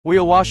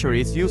Wheel washer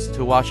is used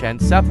to wash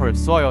and separate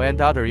soil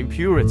and other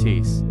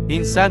impurities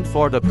in sand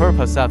for the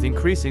purpose of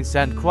increasing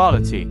sand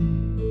quality.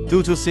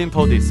 Due to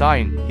simple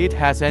design, it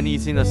has an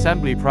easy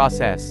assembly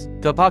process.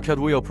 The bucket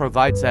wheel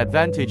provides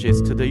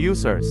advantages to the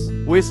users,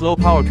 with low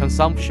power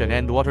consumption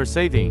and water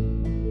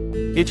saving.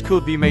 It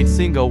could be made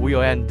single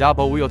wheel and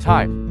double wheel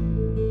type.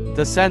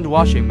 The sand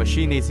washing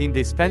machine is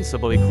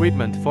indispensable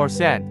equipment for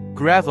sand,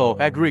 gravel,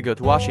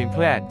 aggregate washing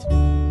plant.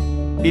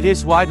 It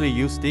is widely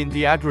used in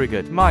the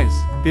aggregate mines,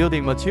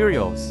 building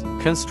materials,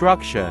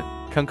 construction,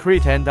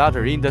 concrete and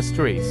other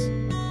industries.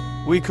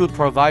 We could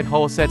provide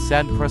whole set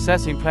sand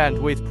processing plant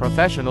with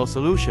professional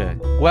solution.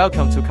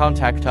 Welcome to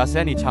contact us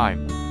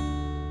anytime.